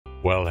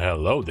Well,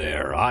 hello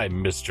there.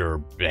 I'm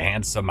Mr.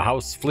 Handsome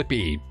House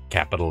Flippy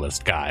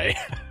capitalist guy.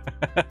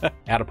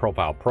 Add a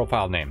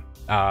profile name.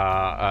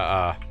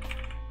 Housey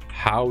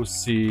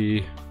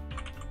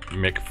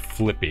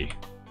McFlippy.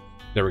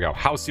 There we go.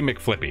 Housey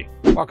McFlippy.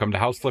 Welcome to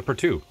House Flipper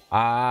 2.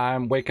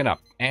 I'm waking up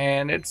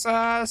and it's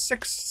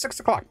 6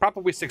 o'clock,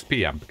 probably 6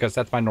 p.m. because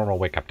that's my normal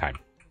wake up time.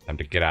 Time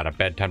to get out of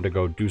bed, time to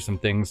go do some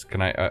things.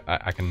 Can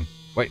I can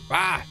wait.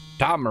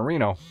 Tom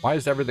Marino, why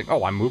is everything?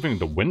 Oh, I'm moving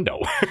the window.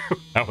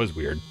 That was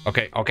weird.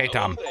 Okay,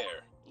 Tom. Hello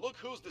there. Look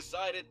who's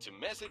decided to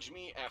message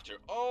me after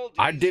all these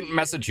I didn't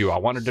message you. I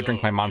wanted to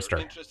drink my Monster.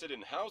 You're interested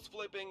in house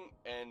flipping,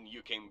 and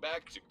you came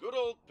back to good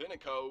old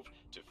Pinnacove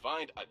to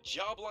find a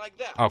job like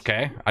that.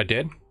 Okay, I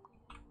did.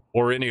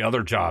 Or any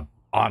other job,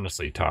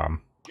 honestly,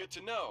 Tom. Good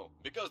to know,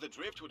 because the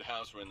Driftwood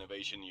house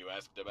renovation you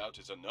asked about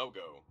is a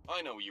no-go.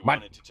 I know you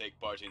wanted to take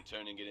part in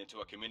turning it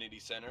into a community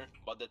center,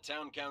 but the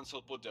town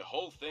council put the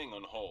whole thing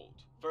on hold.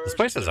 First, this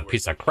place is a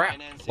piece of crap.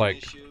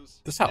 Like,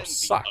 this house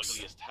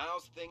sucks.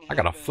 I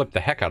gotta flip the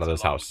heck out of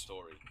this house.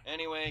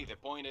 Anyway, the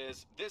point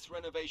is, this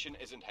renovation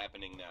isn't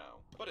happening now.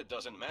 But it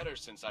doesn't matter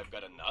since I've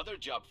got another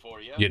job for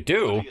you. You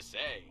do? What do you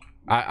say?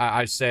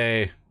 I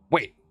say,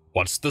 wait,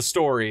 what's the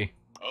story?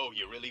 Oh,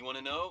 you really want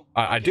to know?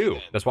 I do.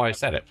 Then. That's why I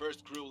said it. The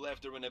first crew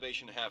left the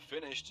renovation half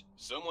finished.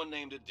 Someone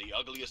named it the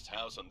ugliest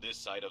house on this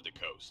side of the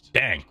coast.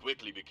 Dang. It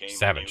quickly became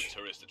Savage. a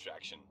new tourist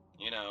attraction.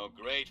 You know,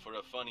 great for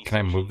a funny. Can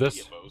I move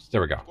this? Post.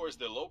 There we go. Of course,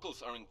 the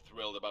locals aren't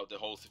thrilled about the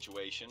whole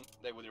situation.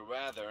 They would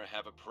rather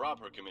have a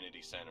proper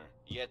community center.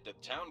 Yet the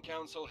town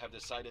council have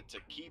decided to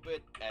keep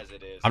it as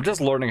it is. I'm just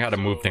learning how to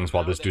move things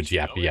while this dude's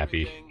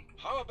yappy.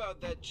 How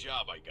about that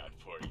job I got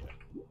for you?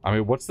 I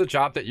mean, what's the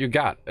job that you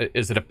got?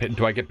 Is it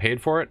do I get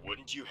paid for it?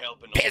 Wouldn't you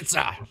help an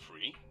pizza for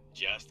free?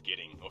 Just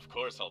kidding. Of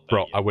course I'll pay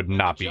Bro, you. I would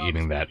not be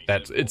eating that.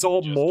 It's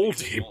all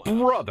moldy,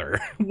 brother.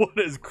 What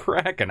is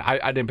cracking?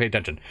 I didn't pay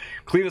attention.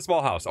 Clean a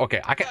small house.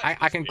 Okay,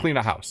 I can clean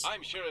a house.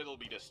 I'm sure it'll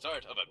be the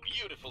start of a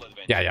beautiful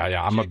adventure.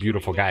 Yeah. I'm a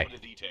beautiful guy.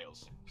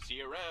 See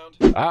you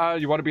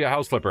around. You want to be a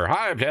house flipper?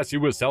 Hi, Jesse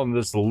was selling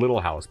this little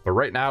house, but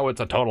right now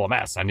it's a total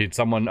mess. I need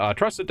someone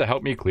trusted to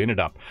help me clean it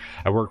up.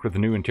 I worked with a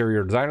new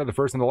interior designer the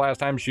first and the last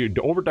time. She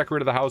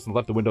over-decorated the house and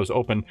left the windows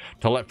open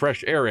to let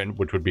fresh air in,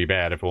 which would be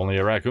bad if only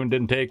a raccoon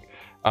didn't take...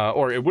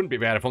 or it wouldn't be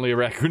bad if only a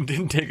raccoon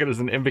didn't take it as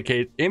an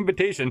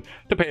invitation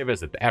to pay a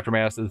visit. The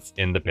aftermath is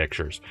in the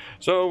pictures.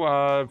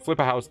 So, flip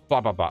a house,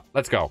 blah, blah, blah.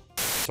 Let's go.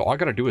 So all I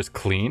gotta do is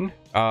clean.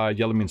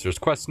 Yellow means there's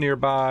quests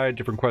nearby.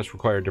 Different quests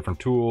require different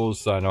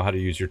tools. Know how to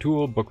use your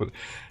tool. Book with...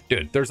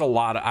 Dude, there's a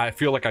lot. I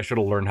feel like I should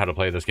have learned how to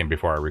play this game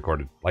before I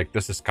recorded. Like,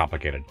 this is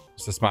complicated.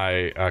 Is this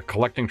my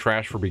collecting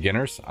trash for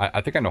beginners? I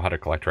think I know how to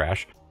collect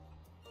trash.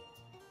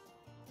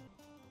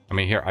 I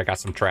mean, here, I got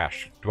some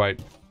trash. Do I...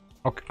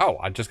 Okay. Oh,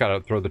 I just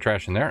gotta throw the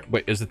trash in there.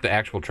 Wait, is it the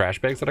actual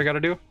trash bags that I gotta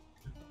do?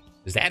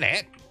 Is that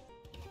it?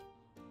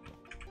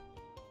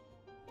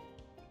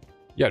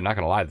 Yeah, I'm not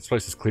gonna lie. This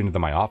place is cleaner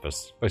than my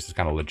office. This place is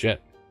kind of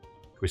legit.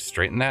 Can we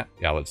straighten that?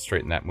 Yeah, let's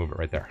straighten that. Move it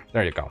right there.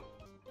 There you go.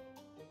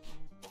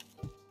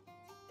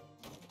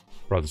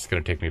 Bro, this is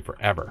gonna take me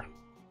forever.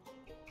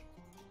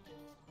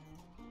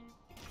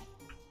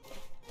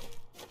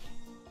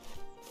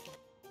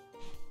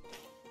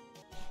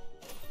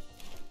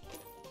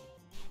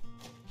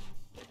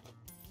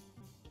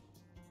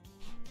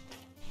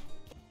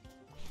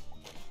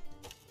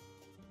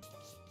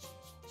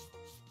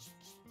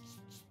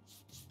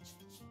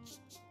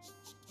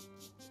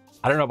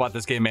 I don't know about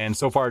this game, man.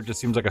 So far, it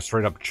just seems like a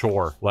straight up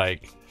chore.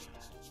 Like,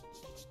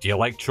 do you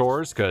like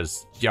chores?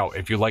 Because, yo,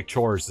 if you like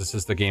chores, this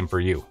is the game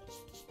for you.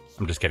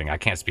 I'm just kidding. I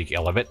can't speak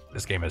ill of it.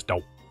 This game is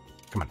dope.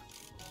 Come on.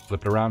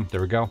 Flip it around. There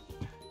we go.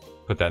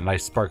 Put that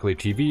nice sparkly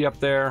TV up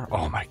there.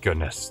 Oh my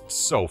goodness. It's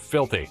so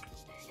filthy.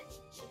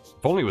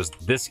 If only it was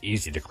this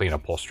easy to clean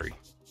upholstery.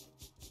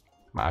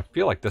 I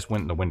feel like this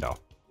went in the window.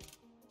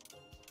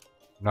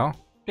 No?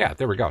 Yeah,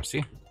 there we go.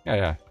 See?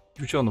 Yeah.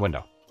 You chill in the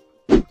window.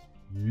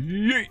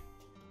 Yeet.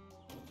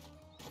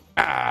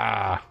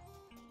 Ah,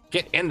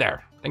 get in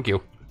there. Thank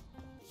you.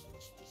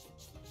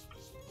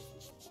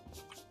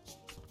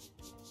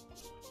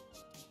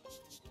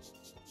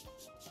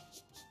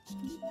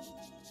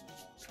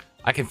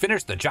 I can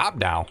finish the job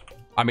now.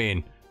 I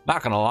mean,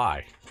 not gonna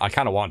lie, I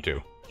kind of want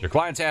to. Your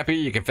client's happy,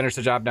 you can finish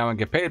the job now and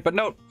get paid, but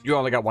nope, you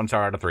only got 1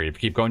 star out of 3. If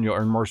you keep going, you'll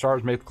earn more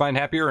stars, make the client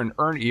happier, and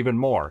earn even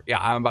more. Yeah,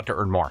 I'm about to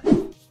earn more.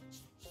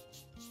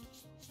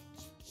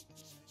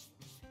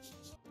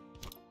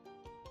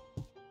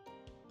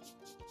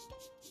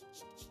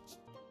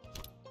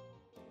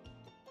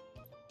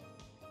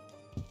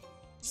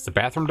 Is the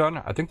bathroom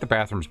done? I think the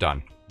bathroom's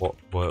done.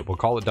 We'll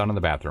call it done in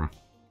the bathroom.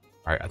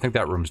 All right, I think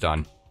that room's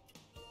done.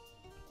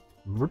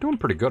 We're doing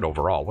pretty good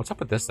overall. What's up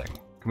with this thing?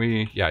 Can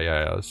we...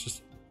 Yeah. Let's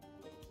just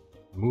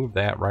move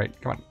that right.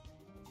 Come on.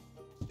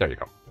 There you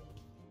go.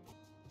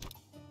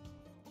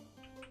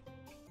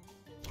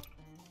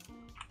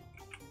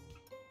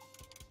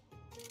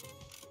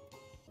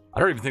 I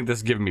don't even think this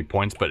is giving me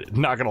points, but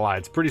not gonna lie,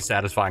 it's pretty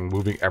satisfying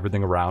moving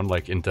everything around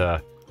like into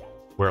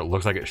where it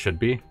looks like it should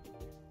be.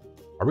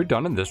 Are we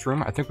done in this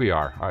room? I think we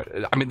are.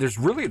 I mean,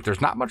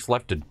 there's not much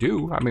left to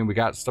do. I mean, we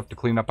got stuff to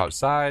clean up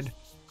outside.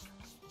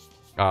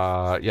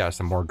 Yeah,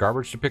 some more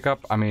garbage to pick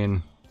up. I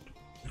mean,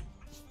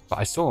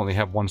 I still only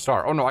have 1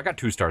 star. Oh no, I got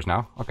 2 stars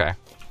now. Okay.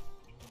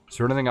 Is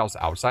there anything else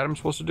outside I'm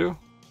supposed to do?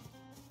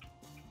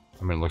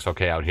 I mean, it looks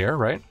okay out here,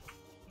 right?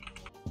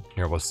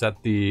 Here, we'll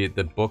set the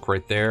book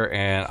right there,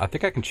 and I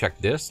think I can check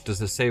this.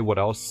 Does it say what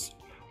else?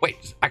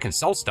 Wait, I can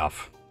sell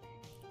stuff.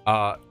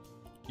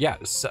 Yeah,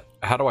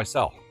 how do I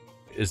sell?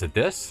 Is it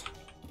this?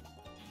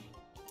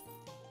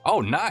 Oh,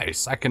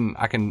 nice. I can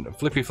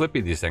flippy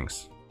these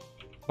things.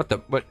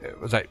 What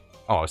was I?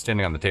 Oh, I was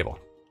standing on the table.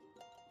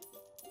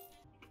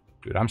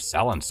 Dude, I'm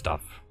selling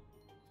stuff.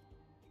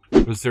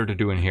 What's there to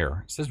do in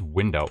here? It says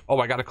window. Oh,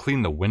 I gotta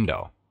clean the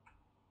window.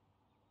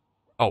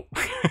 Oh,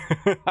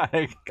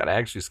 I gotta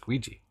actually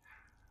squeegee.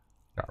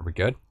 Are we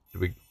good?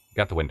 We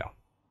got the window.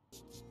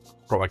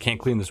 Bro, I can't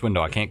clean this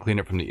window. I can't clean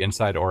it from the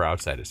inside or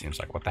outside, it seems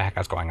like. What the heck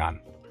is going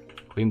on?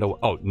 Clean the...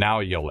 Oh, now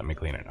you'll let me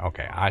clean it.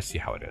 Okay, I see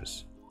how it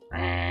is.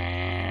 And...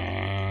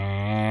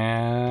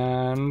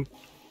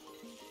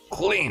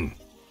 Clean!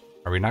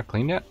 Are we not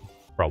clean yet?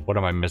 Bro, what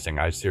am I missing?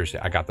 I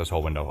got this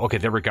whole window. Okay,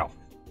 there we go.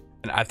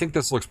 And I think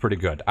this looks pretty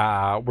good.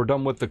 We're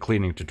done with the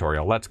cleaning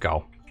tutorial. Let's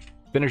go.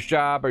 Finished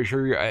job. Are you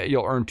sure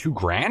you'll earn $2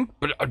 grand?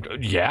 But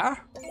yeah?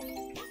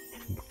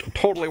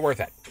 Totally worth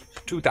it.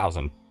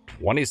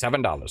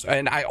 $2,027.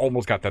 And I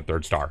almost got that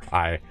 3rd star.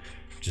 I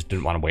just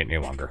didn't want to wait any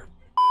longer.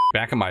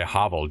 Back in my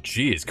hovel.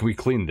 Jeez, can we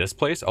clean this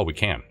place? Oh, we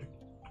can.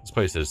 This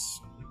place is...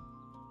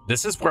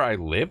 This is where I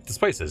live? This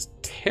place is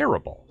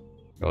terrible.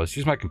 Well, let's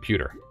use my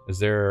computer. Is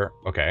there...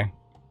 Okay.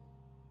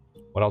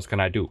 What else can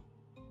I do?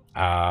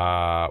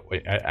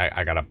 Wait,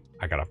 I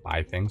gotta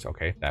buy things.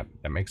 Okay, that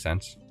makes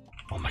sense.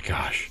 Oh my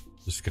gosh.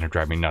 This is gonna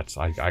drive me nuts.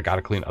 I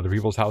gotta clean other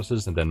people's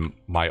houses, and then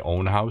my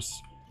own house,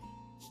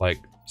 like,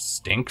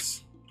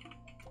 stinks.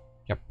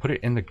 Yeah, put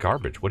it in the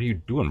garbage. What are you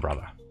doing,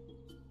 brother?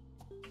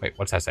 Wait,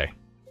 what's that say?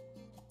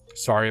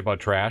 Sorry about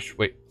trash.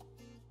 Wait.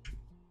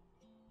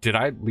 Did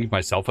I leave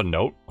myself a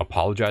note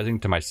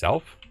apologizing to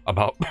myself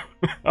about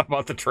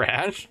about the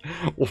trash?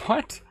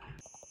 What?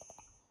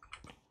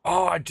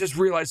 Oh, I just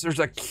realized there's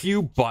a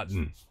Q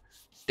button.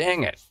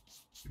 Dang it.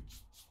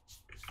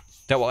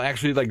 That will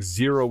actually, like,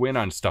 zero in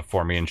on stuff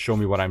for me and show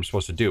me what I'm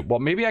supposed to do. Well,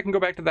 maybe I can go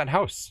back to that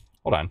house.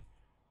 Hold on.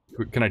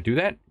 Can I do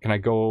that? Can I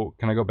go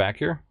back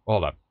here?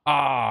 Hold up.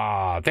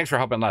 Ah, thanks for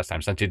helping last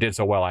time. Since you did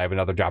so well, I have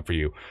another job for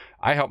you.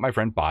 I helped my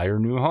friend buy her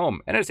new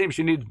home, and it seems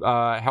she needs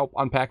help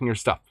unpacking her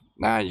stuff.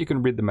 You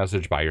can read the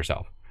message by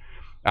yourself.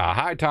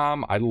 Hi,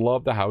 Tom. I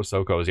love the house.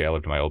 So cozy. I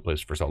lived in my old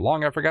place for so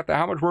long, I forgot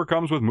how much work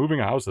comes with moving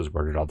houses.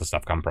 Where did all the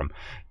stuff come from?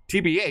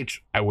 TBH,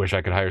 I wish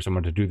I could hire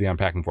someone to do the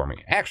unpacking for me.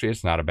 Actually,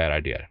 it's not a bad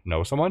idea.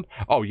 Know someone?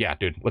 Oh, yeah,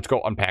 dude. Let's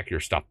go unpack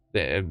your stuff.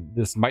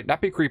 This might not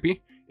be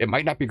creepy. It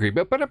might not be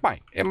creepy, but it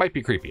might. It might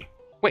be creepy.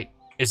 Wait,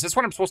 is this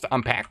what I'm supposed to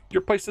unpack?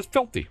 Your place is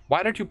filthy.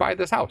 Why did you buy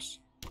this house?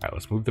 All right,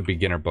 let's move the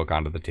beginner book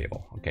onto the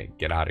table. Okay,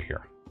 get out of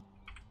here.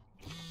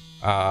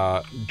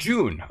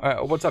 June.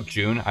 What's up,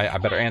 June? I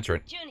better answer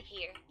it. June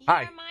here.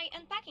 Hi. You're my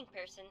unpacking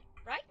person,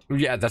 right?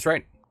 Yeah, that's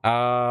right.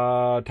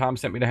 Tom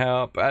sent me to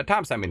help.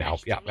 Tom sent me to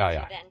help. Nice to meet you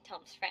Yeah. then,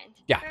 Tom's friend.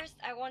 Yeah. First,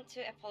 I want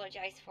to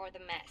apologize for the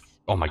mess.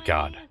 Oh my If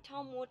God. I knew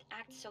Tom would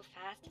act so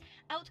fast,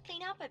 I would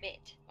clean up a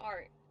bit,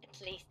 or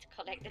at least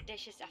collect the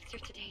dishes after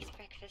today's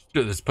breakfast.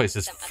 Dude, this place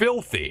is Some other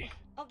filthy. things.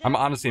 Although, I'm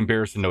honestly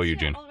embarrassed to know since you,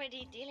 you're June.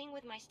 already dealing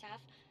with my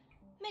stuff,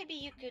 maybe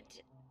you could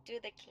do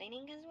the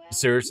cleaning as well?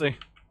 Seriously?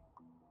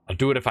 I'll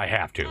do it if I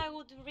have to. I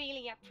would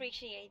really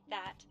appreciate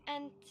that.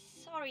 And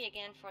sorry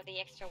again for the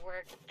extra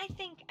work. I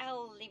think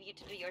I'll leave you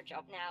to do your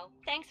job now.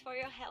 Thanks for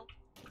your help.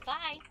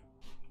 Bye.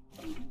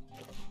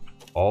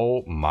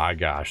 Oh my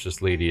gosh,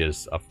 this lady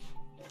is a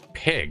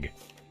pig.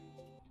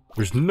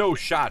 There's no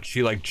shot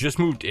she, like, just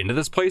moved into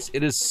this place.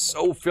 It is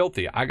so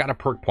filthy. I got a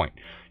perk point.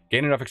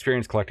 Gain enough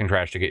experience collecting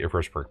trash to get your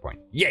first perk point.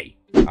 Yay!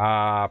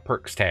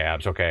 Perks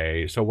tabs.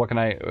 Okay, so what can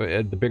I...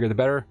 the bigger the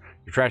better.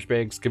 Your trash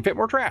bags can fit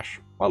more trash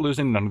while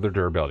losing none of their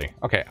durability.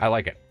 Okay, I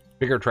like it.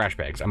 Bigger trash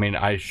bags. I mean,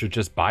 I should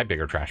just buy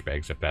bigger trash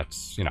bags if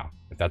that's, you know,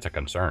 if that's a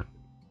concern.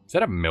 Is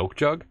that a milk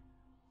jug?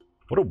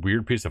 What a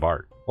weird piece of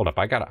art. Hold up,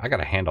 I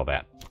gotta handle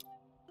that.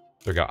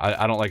 There we go.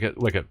 I don't like it.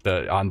 Look at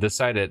the... On this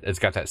side, it's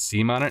got that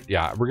seam on it.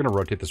 Yeah, we're gonna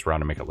rotate this around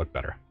to make it look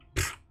better.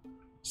 Pfft,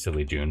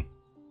 silly June.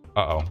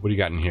 Uh-oh, what do you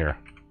got in here?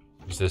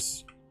 Is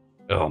this...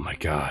 Oh my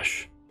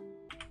gosh.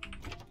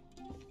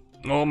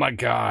 Oh my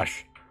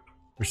gosh.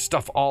 There's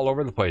stuff all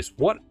over the place.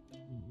 What?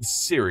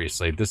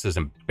 Seriously, this is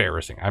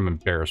embarrassing. I'm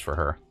embarrassed for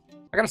her.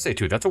 I gotta say,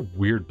 too, that's a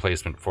weird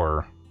placement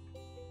for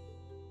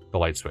the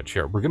light switch.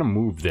 Here, we're gonna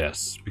move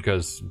this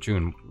because,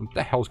 June, what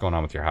the hell's going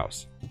on with your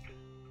house?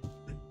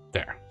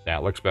 There.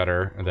 That looks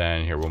better. And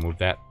then here, we'll move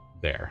that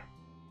there.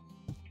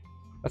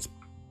 That's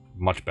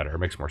much better. It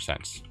makes more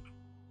sense.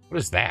 What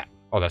is that?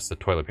 Oh, that's the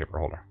toilet paper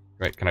holder.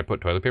 Right, can I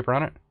put toilet paper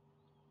on it?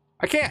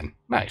 I can.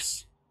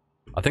 Nice.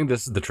 I think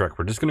this is the trick.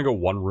 We're just going to go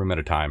one room at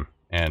a time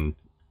and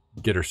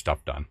get her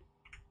stuff done.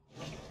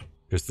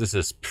 Because this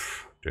is...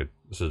 dude,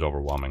 this is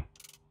overwhelming.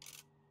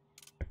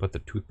 put the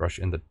toothbrush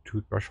in the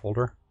toothbrush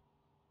holder?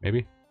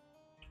 Maybe?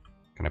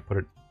 Can I put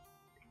it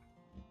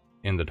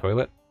in the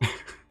toilet?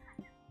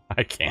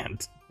 I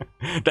can't.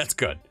 That's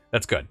good.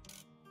 That's good.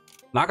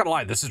 Not gonna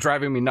lie, this is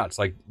driving me nuts.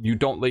 Like, you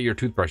don't lay your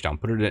toothbrush down.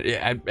 Put it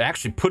in. I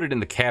actually put it in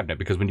the cabinet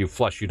because when you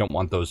flush, you don't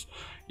want those,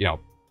 you know,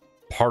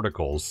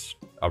 particles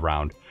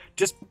around.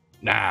 Just,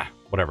 nah,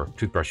 whatever.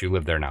 Toothbrush, you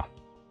live there now.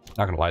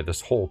 Not gonna lie, this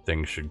whole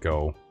thing should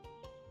go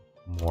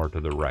more to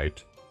the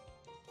right.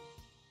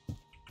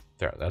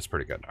 There, that's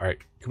pretty good. All right,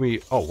 can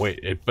we? Oh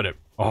wait,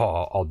 oh,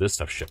 all this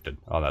stuff shifted.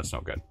 Oh, that's no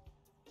good.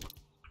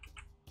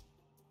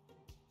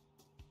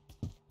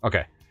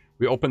 Okay.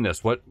 We open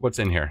this. What's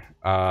in here?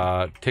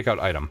 Take out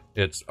item.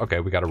 It's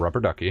okay. We got a rubber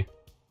ducky.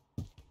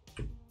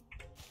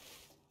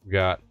 We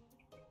got,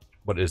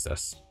 what is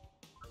this?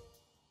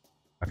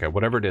 Okay,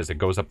 whatever it is, it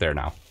goes up there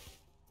now.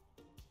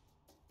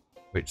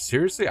 Wait,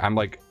 seriously? I'm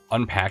like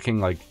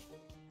unpacking like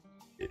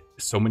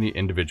so many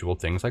individual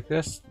things like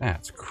this?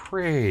 That's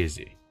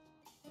crazy.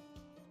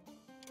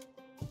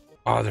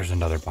 Oh, there's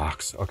another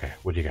box. Okay,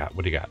 what do you got?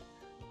 What do you got?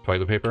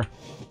 Toilet paper?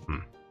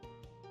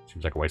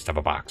 Seems like a waste of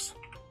a box.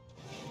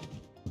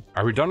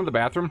 Are we done in the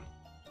bathroom?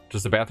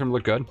 Does the bathroom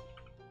look good?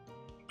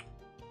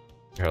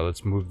 Here,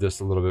 let's move this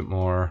a little bit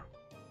more.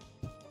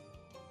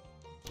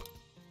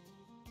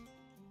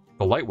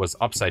 The light was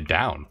upside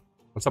down.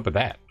 What's up with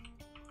that?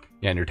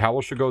 Yeah, and your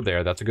towel should go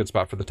there. That's a good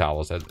spot for the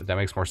towels. That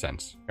makes more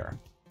sense. Here.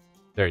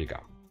 There you go.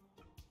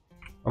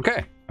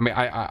 Okay. I mean,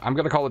 I'm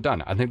going to call it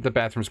done. I think the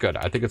bathroom's good.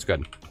 I think it's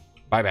good.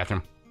 Bye,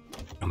 bathroom.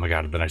 Oh my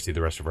god, then I see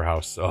the rest of her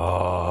house.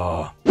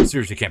 Oh, I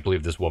seriously can't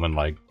believe this woman,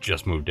 like,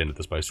 just moved into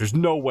this place. There's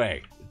no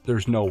way.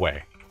 There's no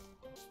way.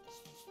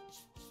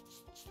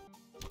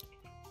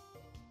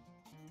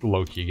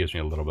 Low-key gives me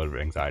a little bit of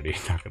anxiety,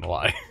 not gonna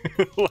lie.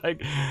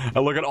 Like, I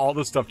look at all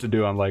the stuff to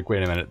do, I'm like,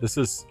 wait a minute, this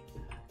is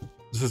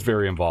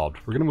very involved.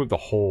 We're gonna move the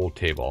whole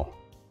table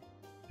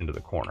into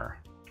the corner.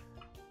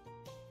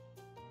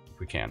 If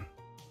we can.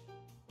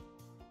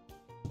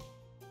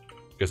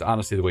 Because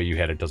honestly, the way you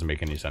had it doesn't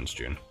make any sense,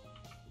 June.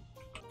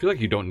 I feel like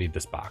you don't need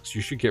this box.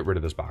 You should get rid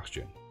of this box,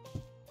 June.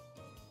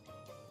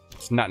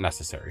 It's not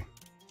necessary.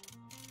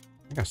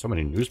 I got so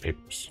many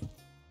newspapers.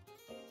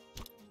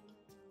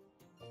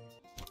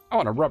 I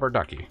want a rubber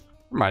ducky.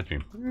 Reminds me,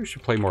 we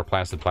should play more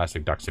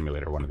Plastic Duck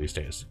Simulator one of these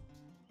days.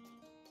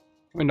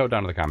 Let me know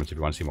down in the comments if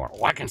you want to see more.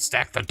 Oh, I can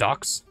stack the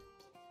ducks?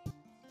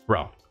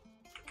 Bro.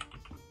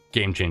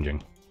 Game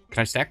changing.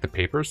 Can I stack the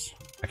papers?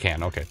 I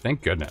can. Okay,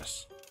 thank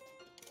goodness.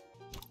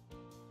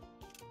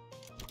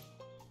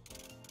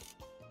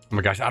 Oh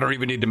my gosh, I don't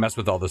even need to mess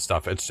with all this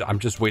stuff. I'm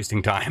just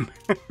wasting time.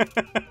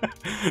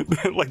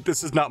 Like,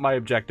 this is not my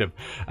objective.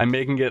 I'm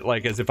making it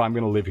like as if I'm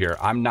going to live here.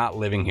 I'm not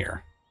living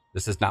here.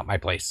 This is not my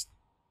place.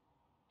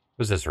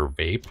 What is this, her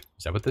vape?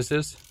 Is that what this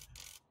is?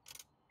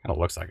 Kind of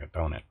looks like it,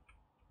 don't it?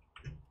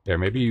 There,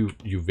 maybe you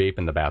vape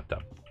in the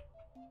bathtub.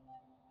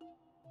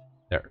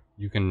 There,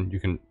 you can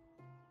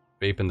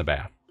vape in the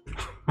bath.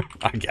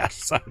 I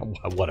guess.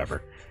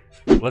 Whatever.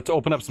 Let's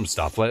open up some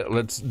stuff.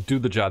 Let's do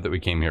the job that we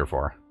came here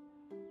for.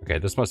 Okay,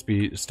 this must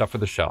be stuff for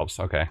the shelves.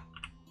 Okay.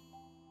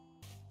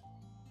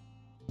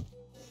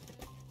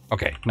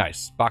 Okay,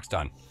 nice. Box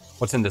done.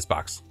 What's in this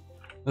box?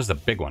 This is a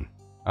big one.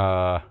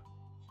 Oh,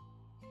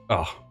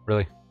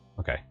 really?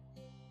 Okay.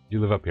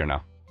 You live up here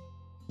now.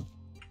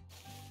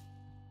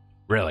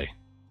 Really?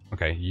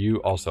 Okay, you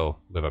also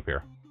live up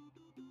here.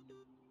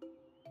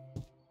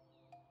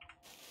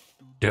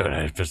 Dude,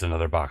 it's just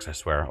another box, I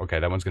swear. Okay,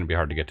 that one's gonna be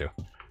hard to get to.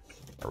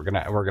 We're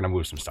gonna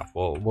move some stuff.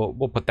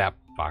 We'll put that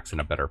box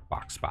in a better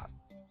box spot.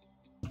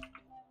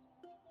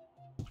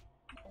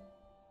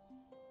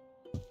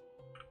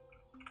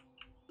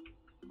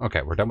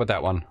 Okay, we're done with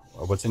that one.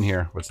 What's in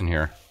here? What's in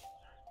here?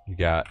 You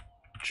got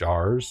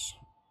jars.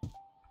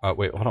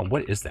 Wait, hold on.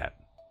 What is that?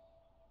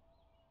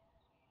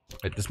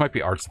 Wait, this might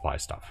be art supply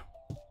stuff.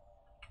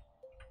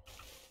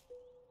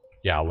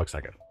 Yeah, it looks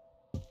like it.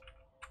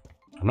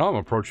 I know I'm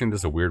approaching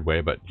this a weird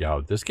way, but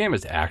yo, this game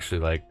is actually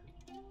like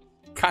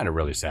kind of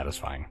really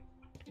satisfying.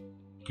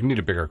 You need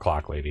a bigger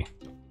clock, lady.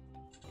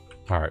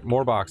 All right,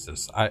 more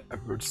boxes.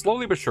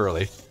 Slowly but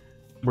surely,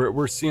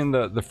 we're seeing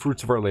the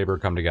fruits of our labor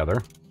come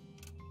together.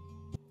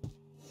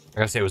 I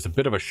gotta say, it was a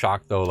bit of a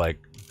shock, though, like,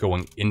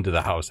 going into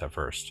the house at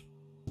first.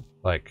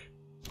 Like,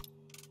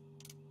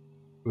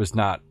 it was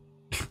not...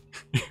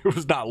 it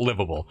was not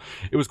livable.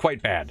 It was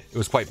quite bad. It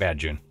was quite bad,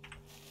 June.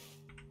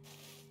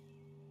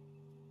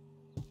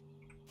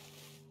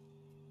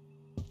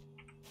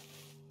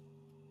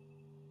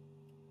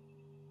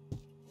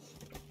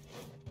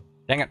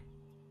 Dang it.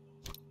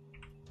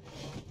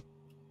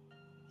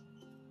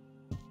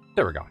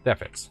 There we go. That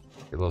fits.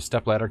 Your little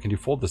step ladder. Can you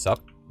fold this up?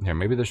 Here,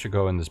 maybe this should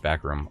go in this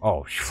back room.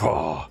 Oh,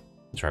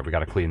 that's right. We got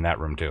to clean that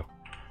room, too.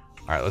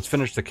 All right, let's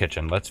finish the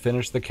kitchen. Let's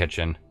finish the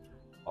kitchen.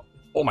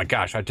 Oh, my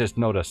gosh. I just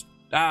noticed.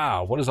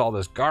 Ah, what is all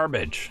this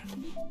garbage?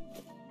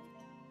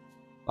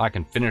 I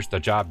can finish the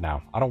job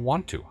now. I don't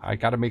want to. I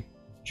got to make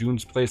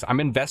June's place.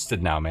 I'm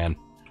invested now, man.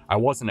 I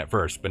wasn't at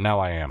first, but now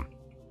I am.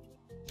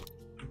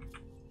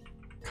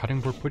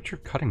 Cutting board. Put your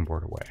cutting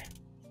board away.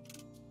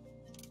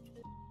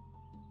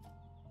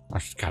 Oh,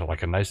 she's got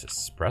like a nice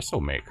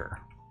espresso maker.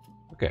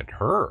 Look at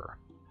her.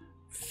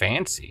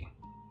 Fancy.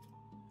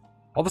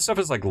 All the stuff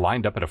is like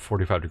lined up at a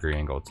 45-degree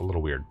angle. It's a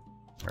little weird.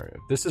 All right,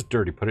 if this is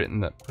dirty, put it in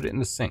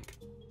the sink.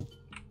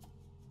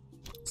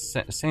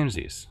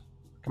 Samesies.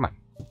 Come on.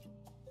 You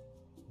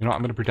know what?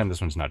 I'm gonna pretend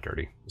this one's not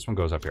dirty. This one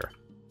goes up here.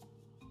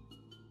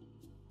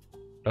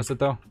 Does it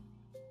though?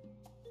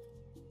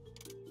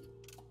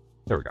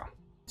 There we go.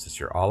 Is this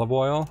your olive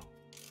oil?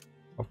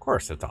 Of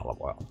course it's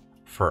olive oil.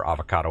 For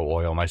avocado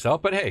oil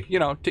myself, but hey, you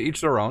know, to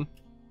each their own.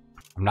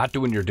 I'm not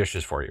doing your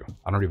dishes for you.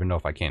 I don't even know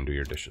if I can do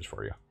your dishes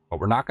for you, but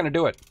we're not going to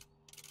do it.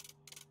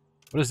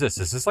 What is this?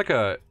 Is this like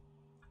a...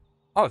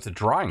 Oh, it's a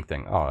drawing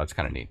thing. Oh, that's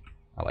kind of neat.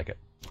 I like it.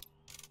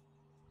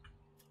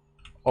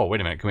 Oh,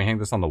 wait a minute. Can we hang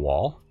this on the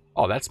wall?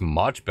 Oh, that's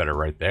much better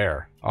right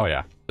there. Oh,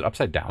 yeah. Is it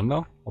upside down,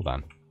 though? Hold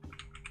on.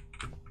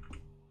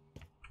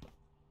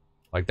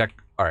 Like that...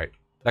 All right.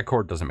 That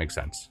cord doesn't make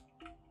sense.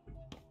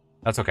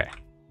 That's okay.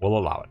 We'll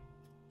allow it.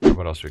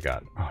 What else we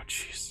got? Oh,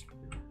 jeez.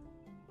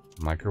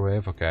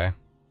 Microwave. Okay.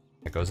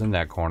 It goes in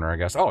that corner, I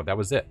guess. Oh, that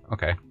was it.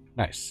 Okay.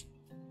 Nice.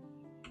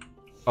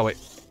 Oh, wait.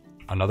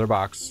 Another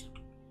box.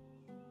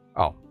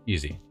 Oh,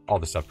 easy. All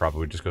the stuff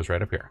probably just goes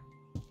right up here.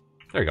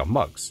 There you go.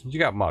 Mugs. You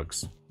got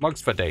mugs.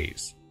 Mugs for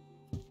days.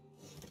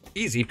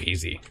 Easy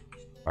peasy.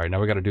 All right,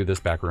 now we got to do this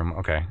back room.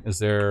 Okay. Is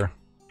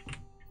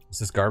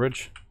this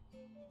garbage?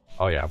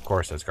 Oh, yeah. Of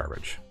course it's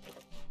garbage.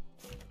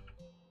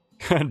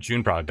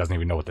 June probably doesn't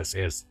even know what this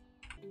is.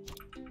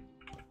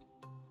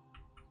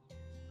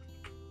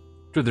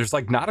 Dude, there's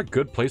like not a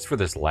good place for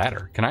this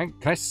ladder. Can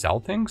I sell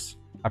things?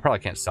 I probably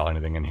can't sell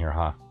anything in here,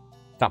 huh?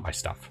 It's not my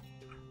stuff.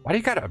 Why do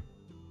you got a...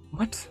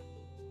 What?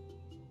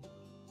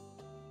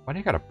 Why do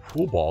you got a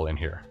pool ball in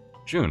here?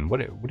 June,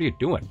 what are you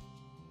doing?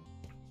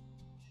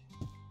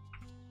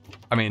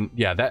 I mean,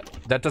 yeah,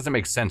 that doesn't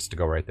make sense to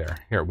go right there.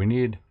 Here, we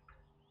need...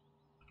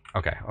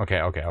 Okay.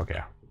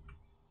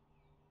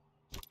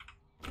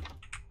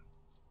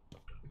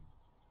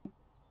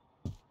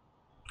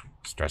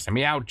 Stressing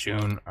me out,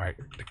 June. All right,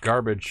 the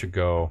garbage should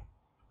go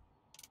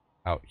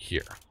out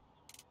here.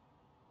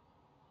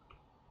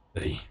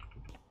 Hey.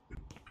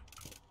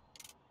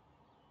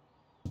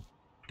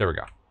 There we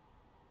go.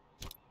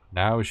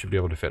 Now we should be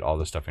able to fit all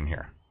this stuff in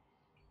here.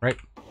 Right?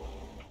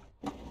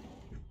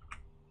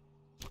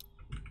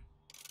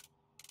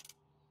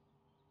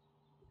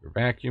 Your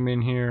vacuum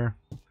in here.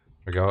 There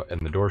we go. And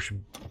the door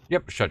should...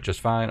 Yep, shut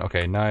just fine.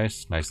 Okay,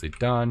 nice. Nicely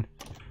done.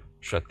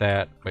 Shut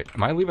that. Wait,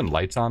 am I leaving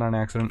lights on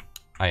accident?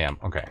 I am.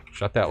 Okay.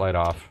 Shut that light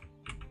off.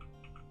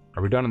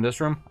 Are we done in this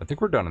room? I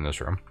think we're done in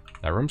this room.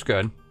 That room's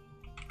good.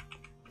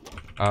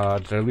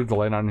 Did I leave the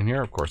light on in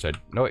here? Of course I...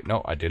 No, wait.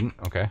 No, I didn't.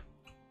 Okay.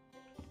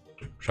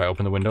 Should I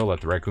open the window,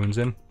 let the raccoons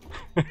in?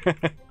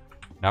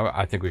 Now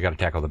I think we got to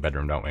tackle the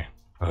bedroom, don't we?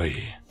 Oh,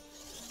 yeah.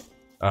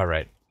 All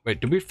right.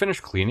 Wait, did we finish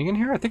cleaning in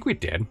here? I think we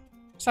did.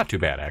 It's not too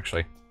bad,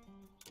 actually.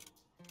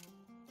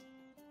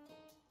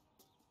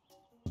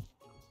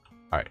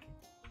 All right.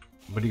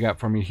 What do you got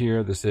for me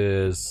here? This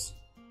is...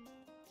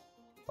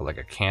 like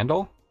a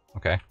candle.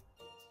 Okay.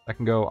 That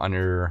can go on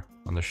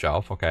the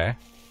shelf. Okay.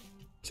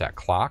 It's that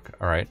clock.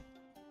 All right.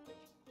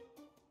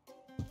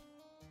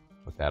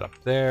 Put that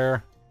up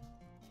there.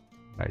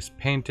 Nice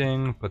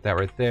painting. Put that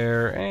right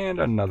there. And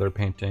another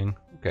painting.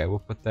 Okay, we'll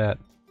put that.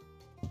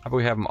 How about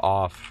we have them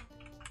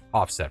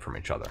offset from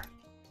each other?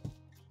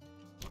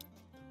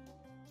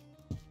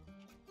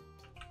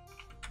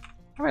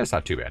 I mean, it's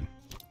not too bad.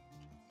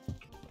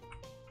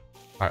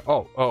 All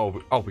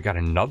right. Oh, we got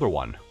another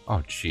one.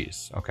 Oh,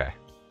 jeez. Okay.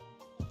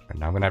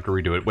 Now I'm going to have to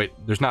redo it. Wait,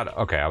 there's not...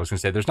 Okay, I was going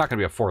to say, there's not going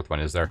to be a fourth one,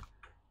 is there?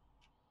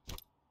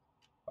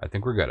 I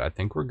think we're good. I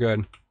think we're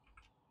good.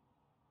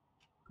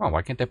 Oh,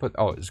 why can't they put...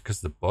 Oh, is it because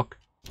of the book?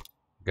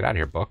 Get out of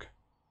here, book.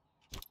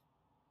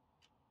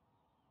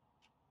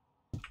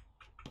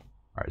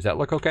 Alright, does that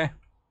look okay?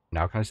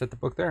 Now can I set the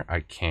book there? I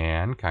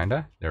can, kind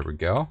of. There we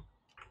go.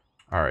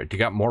 Alright, do you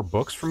got more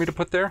books for me to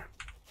put there?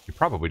 You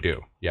probably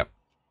do. Yep.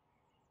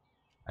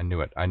 I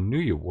knew it. I knew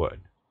you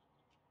would.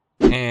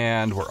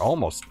 And we're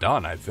almost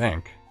done, I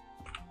think.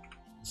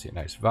 Let's see, a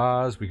nice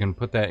vase. We can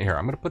put that here.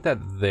 I'm going to put that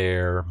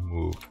there.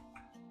 Move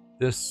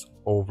this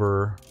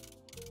over.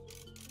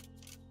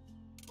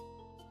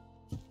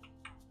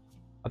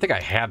 I think I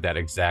have that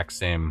exact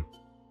same,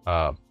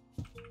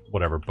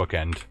 whatever,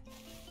 bookend.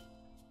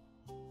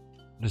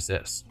 What is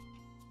this?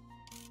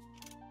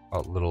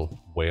 A little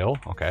whale.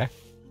 Okay.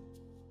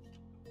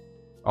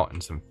 Oh,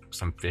 and some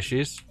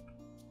fishies.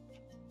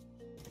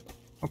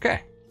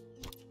 Okay.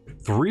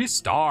 3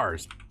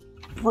 stars.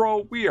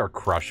 Bro, we are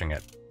crushing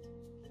it.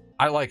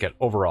 I like it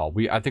overall.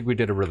 I think we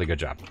did a really good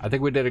job. I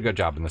think we did a good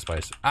job in this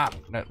place. Ah,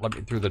 let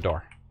me through the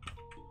door.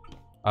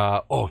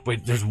 Oh,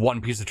 wait, there's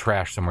one piece of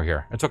trash somewhere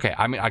here. It's okay.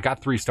 I mean, I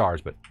got 3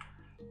 stars, but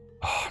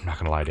oh, I'm not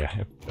gonna lie to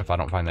you. If I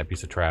don't find that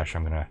piece of trash,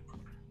 I'm gonna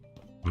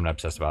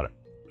obsess about it.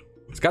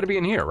 It's got to be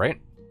in here, right?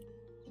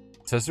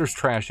 It says there's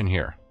trash in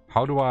here.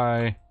 How do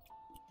I...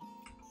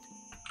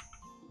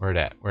 Where it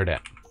at? Where it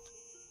at?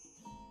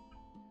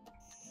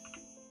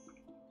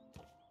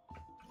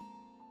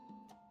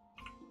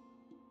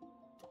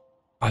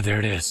 Oh, there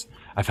it is.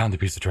 I found the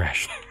piece of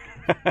trash.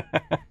 All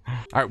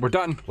right, we're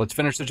done. Let's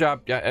finish the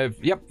job.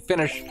 Yep,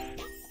 finish.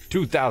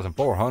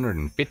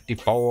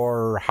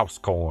 2,454 house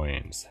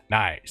coins.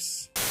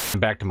 Nice.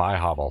 Back to my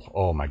hovel.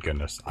 Oh my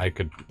goodness. I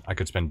could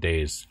spend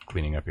days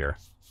cleaning up here.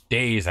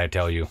 Days, I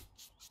tell you.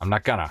 I'm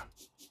not gonna,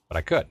 but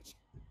I could.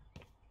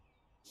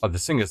 Oh,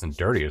 this thing isn't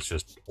dirty. It's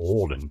just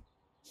old and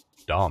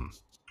dumb.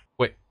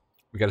 Wait,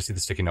 we gotta see the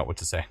sticky note. What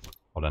to say?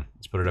 Hold on.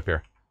 Let's put it up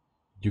here.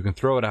 You can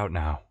throw it out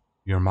now.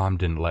 Your mom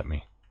didn't let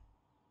me.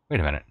 Wait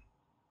a minute.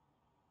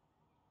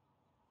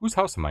 Whose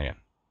house am I in?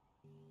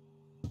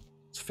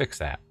 Let's fix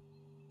that.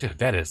 Dude,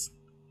 that is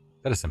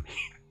some...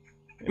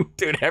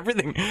 Dude,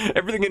 everything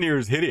in here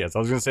is hideous. I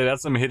was gonna say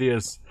that's some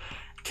hideous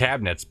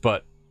cabinets,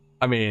 but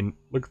I mean,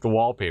 look at the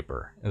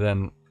wallpaper, and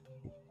then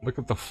look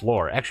at the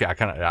floor. Actually,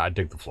 I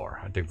dig the floor.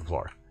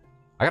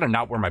 I gotta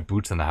not wear my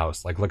boots in the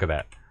house. Like, look at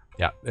that.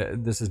 Yeah,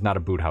 this is not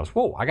a boot house.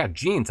 Whoa, I got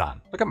jeans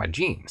on. Look at my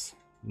jeans.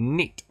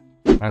 Neat.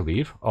 Can I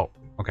leave? Oh,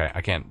 okay,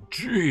 I can't.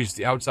 Jeez,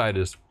 the outside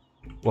is...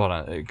 Well,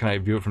 hold on. Can I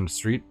view it from the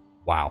street?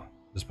 Wow,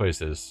 this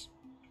place is...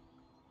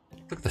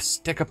 Look at the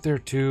stick up there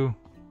too,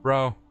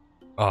 bro.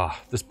 Oh,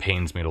 this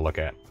pains me to look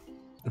at.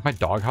 Is my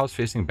doghouse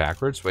facing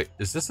backwards? Wait,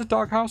 is this a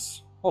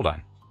doghouse? Hold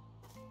on.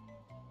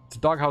 It's a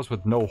doghouse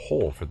with no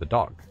hole for the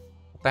dog.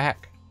 What the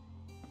heck?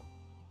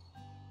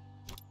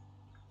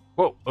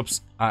 Whoa,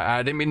 oops.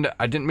 I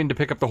didn't mean to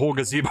pick up the whole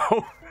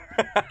gazebo.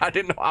 I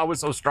didn't know I was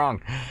so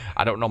strong.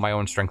 I don't know my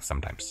own strength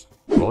sometimes.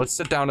 Well, let's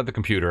sit down at the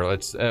computer.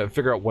 Let's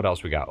figure out what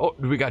else we got. Oh,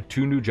 we got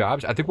 2 new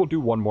jobs. I think we'll do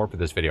one more for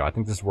this video. I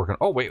think this is working.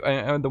 Oh, wait,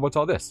 and what's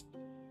all this?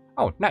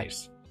 Oh,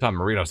 nice. Tom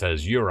Marino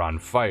says, you're on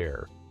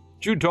fire.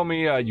 Jude told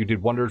me you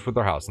did wonders with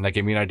our house, and that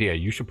gave me an idea.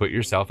 You should put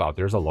yourself out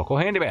there as a local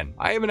handyman.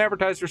 I even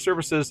advertised your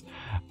services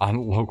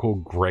on local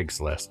Greg's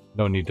list.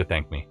 No need to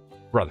thank me,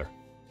 brother.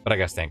 But I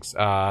guess thanks.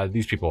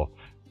 These people,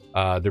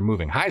 they're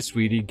moving. Hi,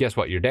 sweetie. Guess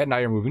what? Your dad and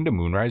I are moving to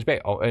Moonrise Bay.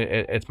 Oh,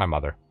 it's my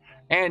mother.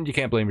 And you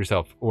can't blame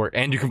yourself,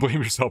 and you can blame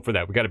yourself for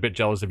that. We got a bit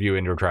jealous of you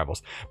in your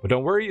travels. But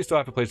don't worry, you still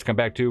have a place to come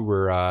back to.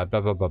 We're, blah,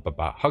 blah, blah, blah,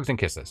 blah. Hugs and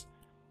kisses.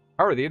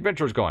 How are the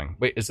adventures going?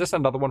 Wait, is this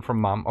another one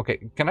from Mom? Okay,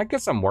 can I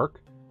get some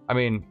work? I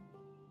mean,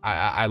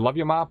 I love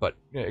you, Ma, but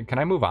can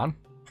I move on?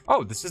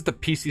 Oh, this is the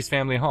PC's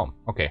family home.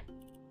 Okay.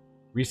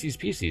 Reese's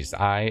Pieces.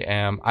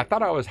 I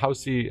thought I was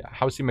Housey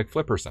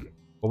McFlipperson.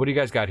 Well, what do you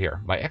guys got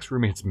here? My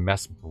ex-roommate's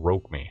mess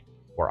broke me.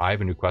 Or I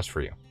have a new quest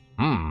for you.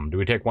 Do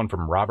we take one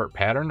from Robert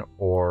Pattern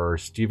or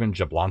Steven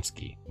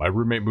Jablonski? My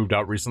roommate moved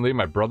out recently.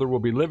 My brother will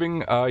be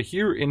living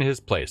here in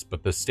his place,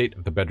 but the state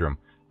of the bedroom,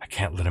 I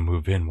can't let him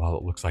move in while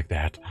it looks like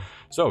that.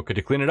 So, could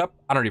you clean it up?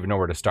 I don't even know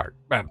where to start.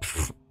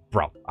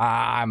 Bro,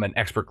 I'm an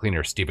expert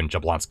cleaner, Steven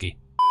Jablonski.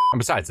 And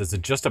besides, is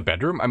it just a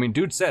bedroom? I mean,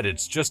 dude said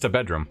it's just a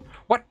bedroom.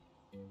 What?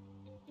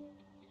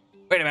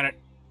 Wait a minute.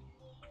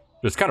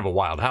 It's kind of a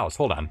wild house.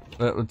 Hold on.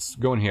 Let's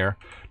go in here.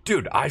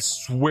 Dude, I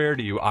swear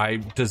to you, I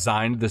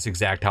designed this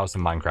exact house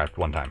in Minecraft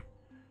one time.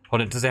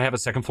 Hold on, does it have a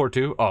second floor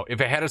too? Oh, if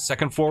it had a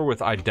second floor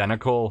with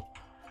identical...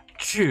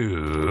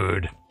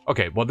 Dude.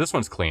 Okay, well, this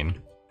one's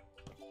clean.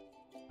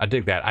 I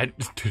dig that.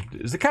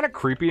 Dude, is it kind of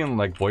creepy and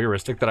like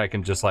voyeuristic that I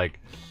can just like...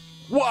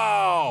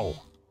 Whoa!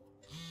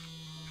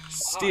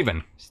 Steven.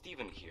 Hi,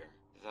 Steven here,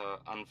 the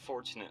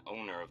unfortunate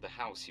owner of the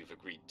house you've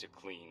agreed to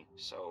clean.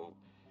 So,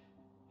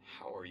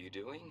 how are you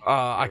doing?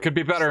 I could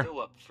be better. Still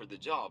up for the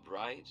job,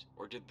 right?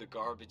 Or did the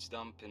garbage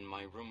dump in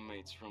my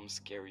roommate's room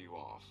scare you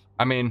off?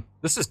 I mean,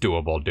 this is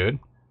doable, dude.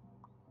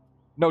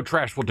 No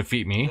trash will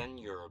defeat me. Then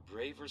you're a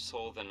braver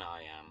soul than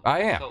I am.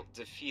 I am. I felt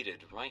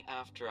defeated right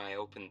after I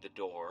opened the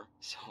door,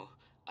 so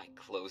I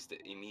closed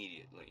it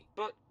immediately.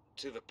 But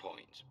to the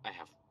point, I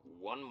have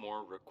one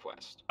more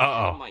request.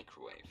 Uh-oh. A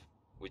microwave,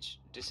 which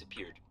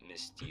disappeared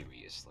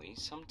mysteriously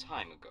some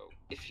time ago.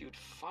 If you'd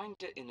find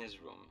it in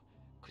his room,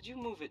 could you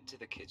move it to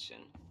the kitchen?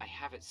 I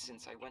have it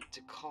since I went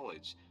to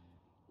college.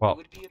 Well, it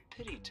would be a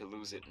pity to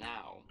lose it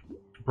now.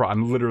 Bro,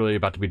 I'm literally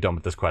about to be done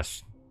with this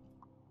quest.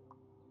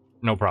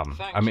 No problem.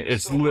 Thank I mean, you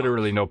it's so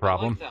literally much. no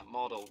problem. I like that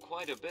model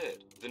quite a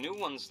bit. The new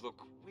ones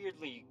look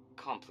weirdly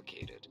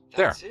complicated.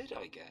 There. That's it,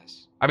 I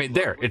guess. I mean,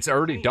 there. It's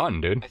already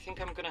done, dude. I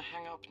think I'm gonna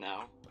hang up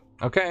now.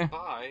 Okay.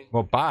 Bye.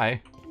 Well,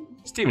 bye.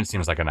 Steven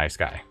seems like a nice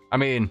guy. I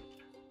mean,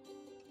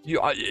 you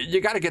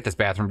got to get this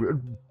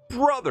bathroom.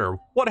 Brother,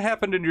 what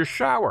happened in your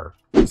shower?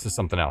 This is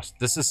something else.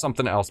 This is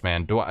something else,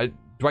 man. Do I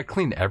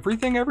clean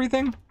everything?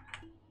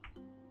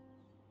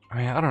 I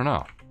mean, I don't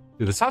know.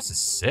 Dude, this house is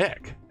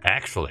sick,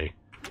 actually.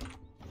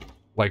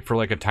 Like, for,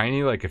 like, a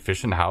tiny, like,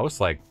 efficient house,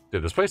 like,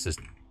 dude, this place is...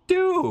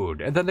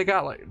 Dude! And then they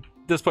got, like...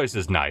 This place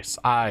is nice.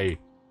 I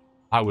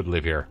would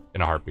live here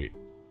in a heartbeat.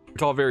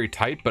 It's all very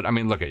tight, but, I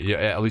mean, look,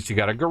 at least you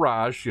got a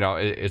garage. You know,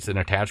 it's an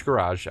attached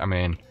garage. I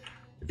mean,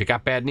 if you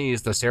got bad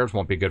knees, the stairs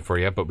won't be good for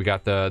you, but we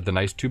got the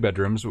nice 2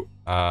 bedrooms.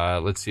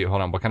 Let's see.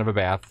 Hold on. What kind of a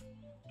bath?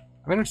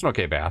 I mean, it's an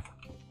okay bath.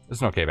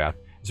 It's an okay bath.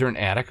 Is there an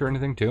attic or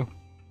anything, too?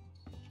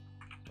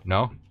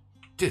 No?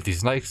 Dude,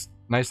 these nice,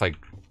 like...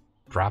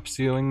 drop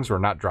ceilings, or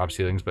not drop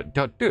ceilings, but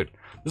dude,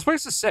 this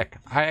place is sick.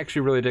 I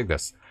actually really dig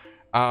this.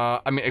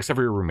 I mean, except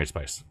for your roommate's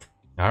place.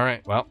 All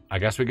right, well, I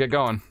guess we get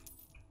going.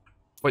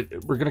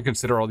 Wait, we're gonna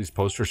consider all these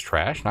posters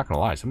trash? Not gonna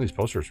lie, some of these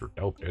posters were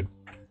dope, dude.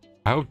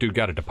 I hope dude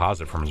got a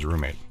deposit from his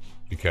roommate,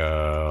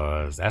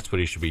 because that's what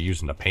he should be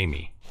using to pay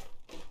me.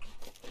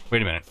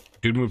 Wait a minute.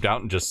 Dude moved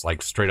out and just,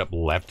 like, straight up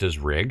left his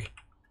rig?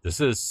 This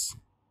is...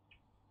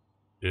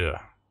 yeah.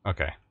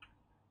 Okay.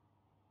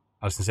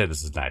 I was gonna say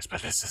this is nice,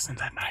 but this isn't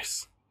that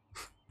nice.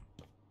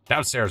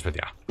 Downstairs with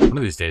ya. One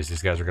of these days,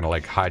 these guys are gonna,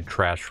 like, hide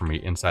trash from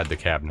me inside the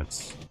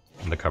cabinets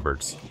and the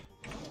cupboards.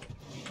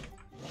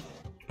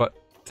 But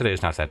today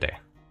is not that day.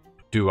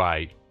 Do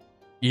I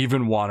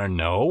even want to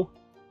know?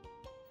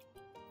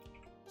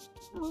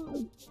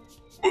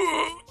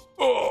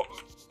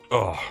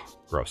 Oh,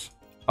 gross.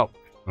 Oh,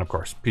 and of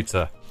course,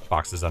 pizza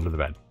boxes under the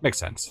bed. Makes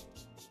sense.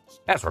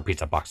 That's where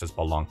pizza boxes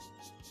belong.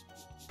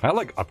 Can I,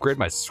 like, upgrade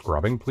my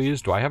scrubbing,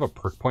 please? Do I have a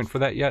perk point for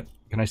that yet?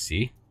 Can I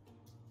see?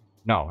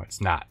 No,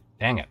 it's not.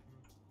 Dang it.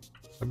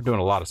 I've been doing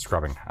a lot of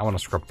scrubbing. I want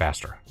to scrub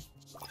faster.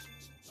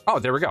 Oh,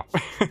 there we go.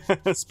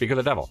 Speak of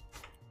the devil.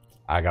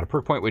 I got a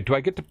perk point. Wait, do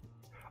I get to...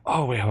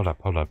 oh, wait, hold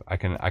up. I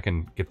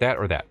can get that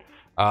or that.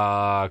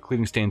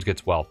 Cleaning stains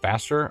gets well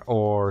faster,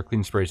 or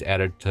cleaning sprays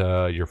added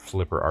to your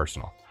flipper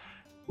arsenal.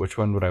 Which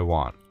one would I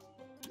want?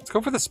 Let's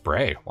go for the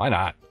spray. Why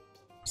not?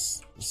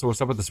 So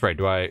what's up with the spray?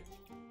 Do I...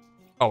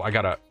 oh, I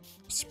got a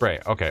spray.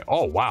 Okay.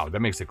 Oh, wow.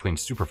 That makes it clean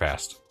super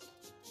fast.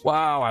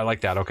 Wow, I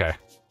like that. Okay.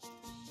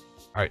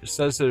 All right. It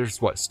says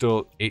there's, what,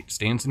 still 8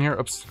 stains in here?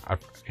 Oops. I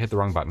hit the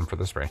wrong button for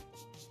the spray.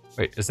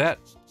 Wait, is that...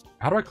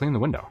 how do I clean the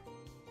window?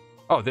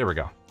 Oh, there we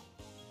go.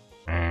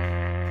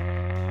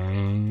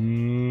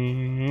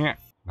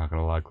 Not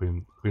gonna lie,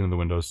 cleaning the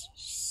windows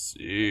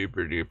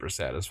super duper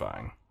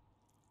satisfying.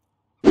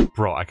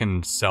 Bro, I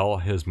can sell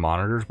his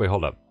monitors. Wait,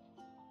 hold up.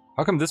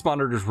 How come this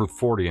monitor's worth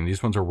 40 and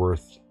these ones are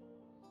worth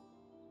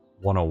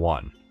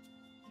 101?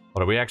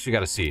 What do we actually got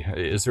to see?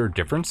 Is there a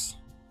difference?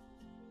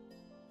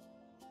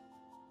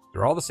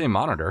 They're all the same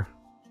monitor,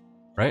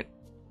 right?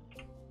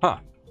 Huh?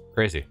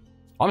 Crazy.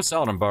 I'm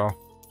selling them, bro.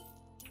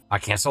 I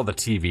can't sell the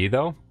TV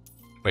though.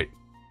 Wait,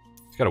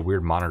 it's got a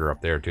weird monitor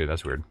up there too.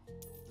 That's weird.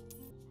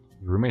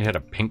 Your roommate had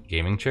a pink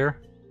gaming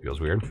chair? Feels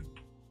weird.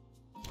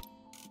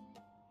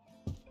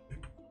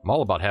 I'm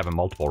all about having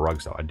multiple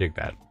rugs though. I dig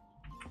that.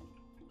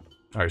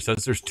 Alright, so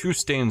there's 2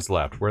 stains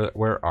left.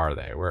 Where are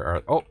they? Where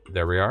are... oh,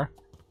 there we are.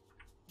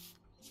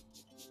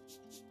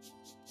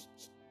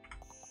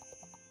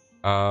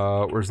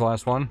 Where's the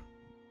last one?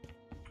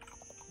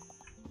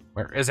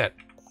 Where is it?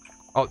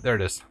 Oh, there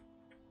it is.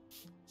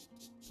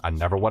 I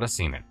never would have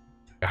seen it.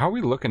 How are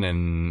we looking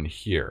in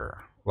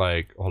here?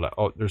 Like, hold on.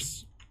 Oh,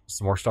 there's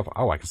some more stuff.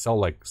 Oh, I can sell,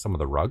 like, some of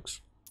the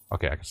rugs.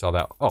 Okay, I can sell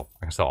that. Oh,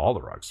 I can sell all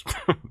the rugs.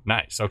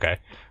 Nice, okay.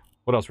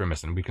 What else are we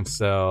missing? We can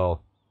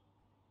sell...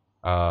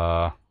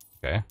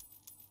 okay.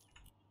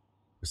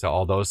 We sell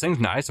all those things.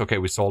 Nice. Okay,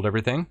 we sold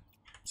everything.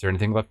 Is there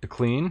anything left to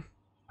clean?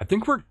 I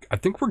think we're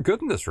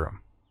good in this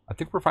room. I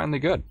think we're finally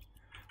good.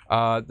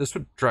 This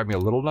would drive me a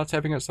little nuts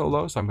having it so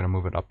low, so I'm going to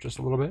move it up just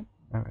a little bit.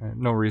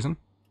 No reason.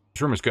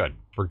 This room is good.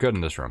 We're good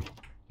in this room.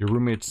 Your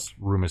roommate's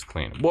room is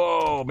clean.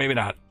 Whoa, maybe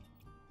not.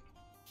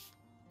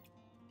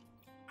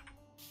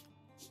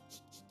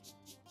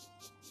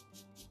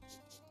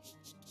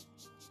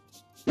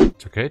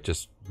 It's okay,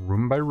 just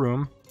room by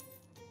room.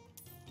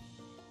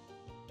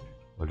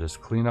 We'll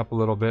just clean up a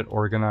little bit,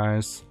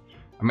 organize.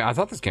 I mean, I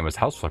thought this game was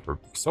House Flipper.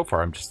 So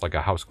far, I'm just like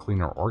a house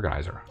cleaner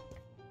organizer.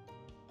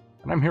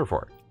 And I'm here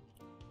for it.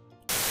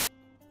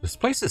 This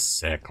place is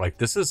sick. Like,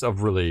 this is a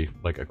really,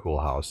 like, a cool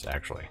house,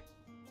 actually.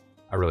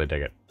 I really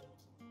dig it.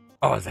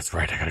 Oh, that's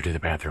right. I gotta do the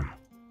bathroom.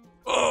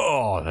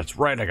 Oh, that's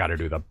right. I gotta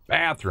do the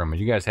bathroom. And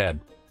you guys had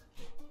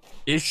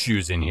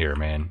issues in here,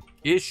 man.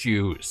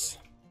 Issues.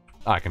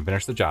 I can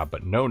finish the job,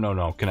 but no.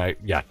 Can I?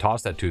 Yeah,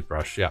 toss that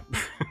toothbrush. Yeah.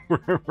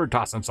 we're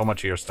tossing so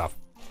much of your stuff.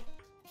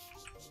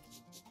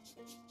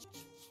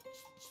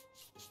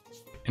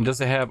 And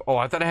does it have... oh,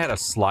 I thought I had a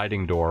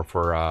sliding door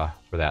for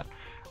that.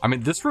 I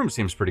mean, this room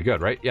seems pretty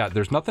good, right? Yeah,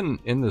 there's nothing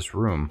in this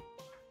room.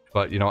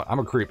 But, you know what? I'm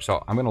a creep,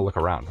 so I'm going to look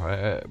around.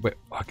 Wait,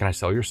 can I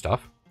sell your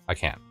stuff? I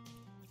can't.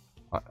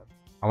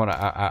 I want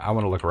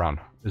to look around.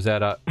 Is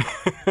that a...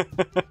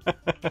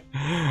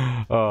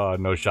 oh,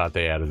 no shot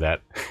they added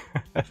that.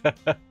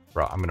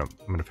 Bro, I'm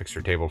gonna fix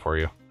your table for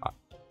you.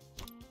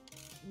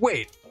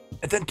 Wait,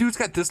 and that dude's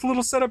got this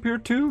little setup here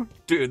too?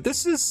 Dude,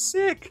 this is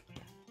sick.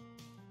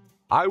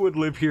 I would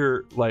live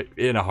here, like,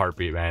 in a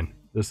heartbeat, man.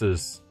 This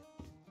is...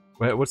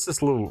 wait, what's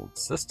this little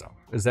system?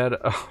 Is that...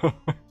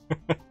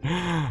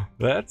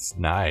 that's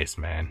nice,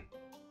 man.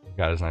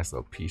 Got his nice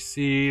little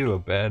PC, little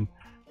bed.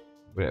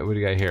 What do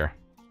you got here?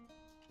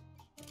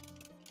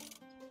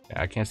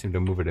 Yeah, I can't seem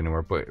to move it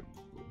anywhere, but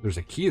there's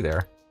a key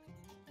there.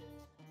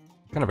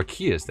 What kind of a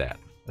key is that?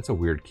 That's a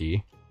weird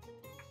key.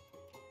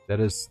 That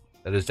is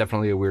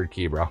definitely a weird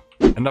key, bro.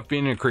 Enough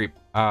being a creep.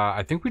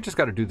 I think we just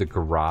got to do the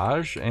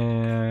garage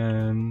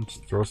and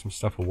throw some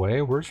stuff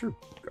away. Where's your...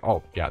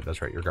 oh, yeah,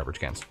 that's right, your garbage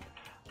cans.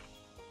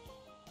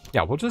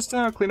 Yeah, we'll just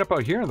clean up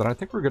out here, and then I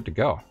think we're good to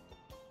go.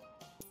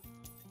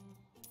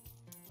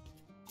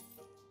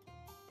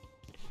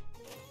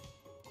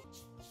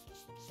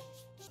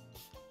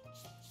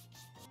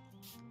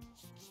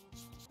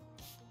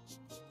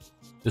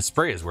 The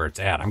spray is where it's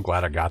at. I'm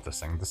glad I got this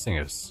thing. This thing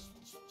is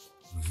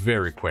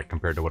very quick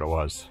compared to what it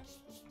was.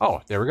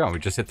 Oh, there we go. We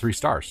just hit 3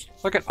 stars.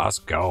 Look at us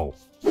go.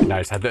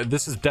 Nice.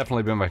 This has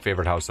definitely been my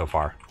favorite house so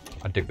far.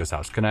 I dig this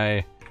house. Can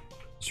I...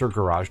 Is there a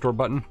garage door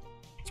button?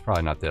 It's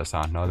probably not this,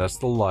 huh? No, that's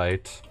the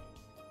light.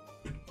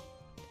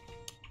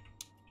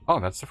 Oh,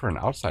 that's for an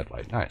outside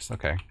light. Nice.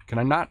 Okay. Can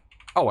I not...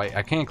 Oh, wait.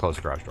 I can close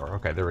the garage door.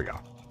 Okay, there we go.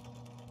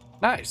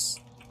 Nice.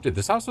 Dude,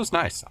 this house was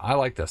nice. I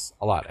like this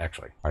a lot,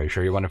 actually. Are you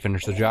sure you want to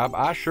finish the job?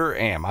 I sure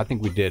am. I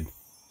think we did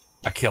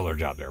a killer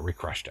job there. We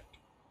crushed it.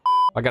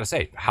 I gotta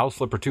say, House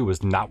Flipper 2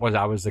 was not what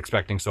I was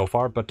expecting so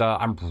far, but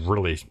I'm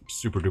really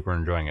super duper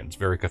enjoying it. It's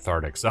very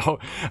cathartic. So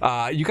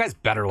you guys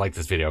better like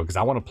this video because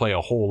I want to play a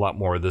whole lot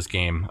more of this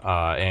game,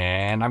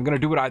 and I'm gonna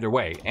do it either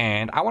way.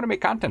 And I want to make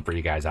content for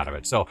you guys out of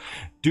it. So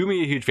do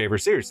me a huge favor,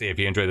 seriously, if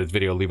you enjoyed this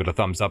video, leave it a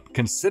thumbs up.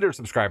 Consider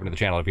subscribing to the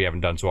channel if you haven't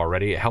done so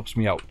already. It helps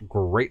me out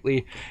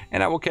greatly,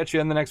 and I will catch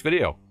you in the next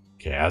video.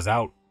 Kaz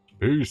out.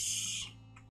 Peace.